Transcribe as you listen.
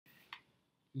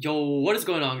Yo, what is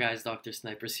going on, guys? Dr.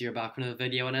 Snipers here, back with another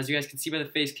video. And as you guys can see by the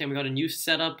face cam, we got a new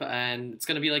setup, and it's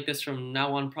gonna be like this from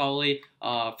now on, probably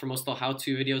for most of the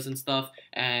how-to videos and stuff.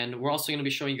 And we're also gonna be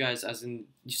showing you guys, as in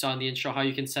you saw in the intro, how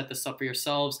you can set this up for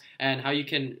yourselves and how you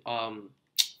can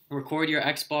record your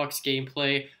Xbox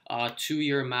gameplay to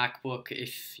your MacBook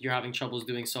if you're having troubles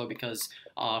doing so, because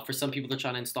for some people they're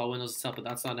trying to install Windows and stuff, but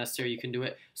that's not necessary. You can do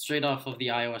it straight off of the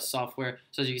iOS software.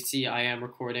 So as you can see, I am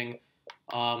recording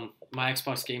my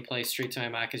Xbox gameplay straight to my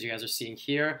Mac, as you guys are seeing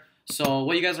here. So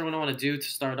what you guys are going to want to do to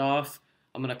start off,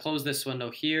 I'm going to close this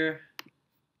window here,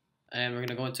 and we're going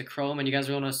to go into Chrome, and you guys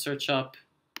are going to search up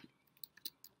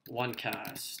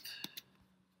OneCast.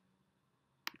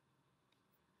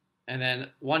 And then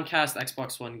OneCast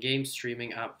Xbox One game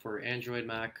streaming app for Android,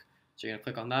 Mac. So you're going to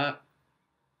click on that.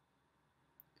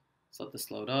 Let's let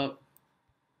this load up.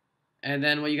 And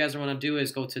then what you guys are going to do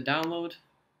is go to download.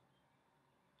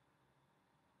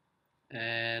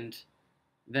 And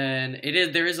then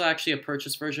there is actually a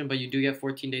purchase version, but you do get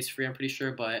 14 days free, I'm pretty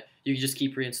sure, but you can just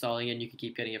keep reinstalling it and you can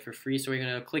keep getting it for free. So we're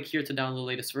going to click here to download the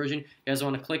latest version. You guys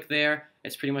want to click there.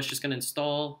 It's pretty much just going to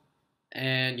install,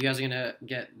 and you guys are going to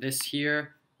get this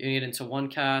here. You're going to get into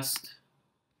OneCast.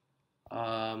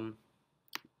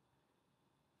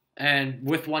 And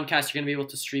with OneCast, you're going to be able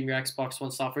to stream your Xbox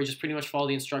One software. Just pretty much follow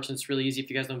the instructions. It's really easy. If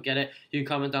you guys don't get it, you can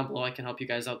comment down below. I can help you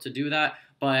guys out to do that.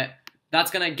 But that's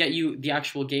going to get you the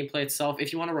actual gameplay itself.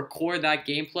 If you want to record that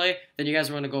gameplay, then you guys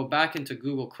are going to go back into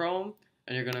Google Chrome,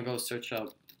 and you're going to go search up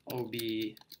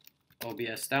OBS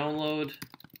download.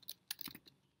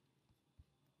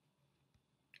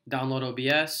 Download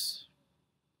OBS.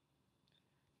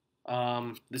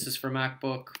 This is for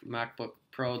MacBook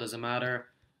Pro, doesn't matter.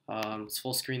 It's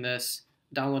full screen this.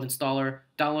 Download installer.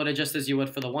 Download it just as you would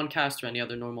for the OneCast or any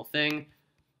other normal thing.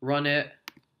 Run it.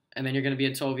 And then you're going to be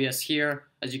into OBS here.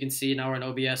 As you can see, now we're in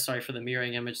OBS. Sorry for the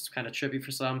mirroring image. It's kind of trippy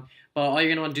for some. But all you're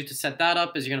going to want to do to set that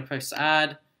up is you're going to press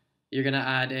add. You're going to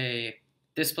add a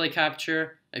display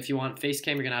capture. If you want face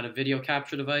cam, you're going to add a video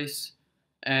capture device.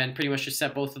 And pretty much just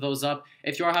set both of those up.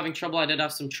 If you are having trouble, I did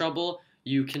have some trouble,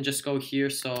 you can just go here.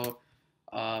 So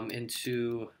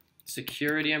into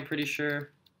security, I'm pretty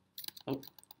sure. Oh.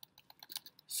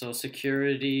 So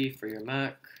security for your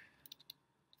Mac.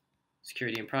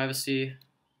 Security and privacy.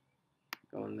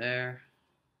 Go in there.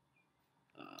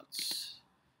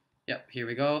 Yep, here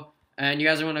we go. And you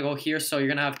guys are going to go here. So you're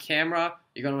going to have camera.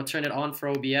 You're going to turn it on for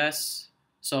OBS.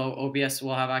 So OBS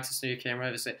will have access to your camera,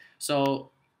 obviously.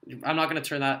 So I'm not going to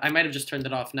turn that. I might have just turned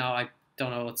it off now. I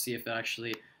don't know. Let's see if it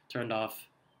actually turned off.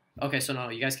 Okay, so no,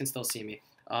 you guys can still see me.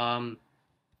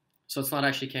 So it's not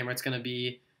actually camera. It's going to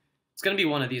be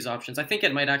one of these options. I think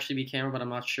it might actually be camera, but I'm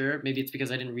not sure. Maybe it's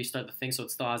because I didn't restart the thing, so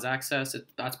it still has access.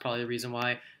 That's probably the reason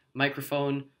why.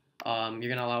 Microphone, you're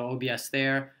going to allow OBS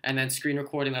there. And then screen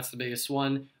recording, that's the biggest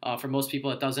one. For most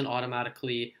people, it doesn't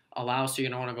automatically allow, so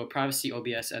you're going to want to go privacy,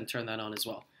 OBS, and turn that on as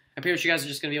well. I'm pretty sure you guys are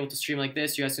just going to be able to stream like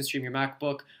this. You guys can stream your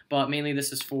MacBook, but mainly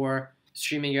this is for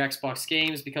streaming your Xbox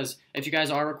games, because if you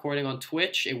guys are recording on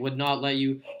Twitch, it would not let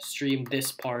you stream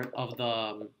this part of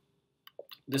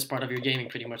your gaming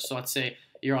pretty much. So let's say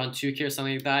you're on 2K or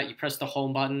something like that, you press the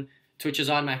home button, Twitch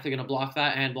is automatically going to block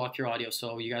that and block your audio,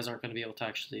 so you guys aren't going to be able to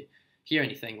actually hear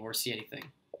anything or see anything.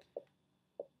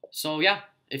 So yeah,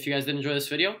 if you guys did enjoy this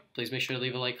video, please make sure to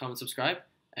leave a like, comment, subscribe,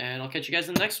 and I'll catch you guys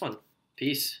in the next one.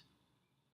 Peace.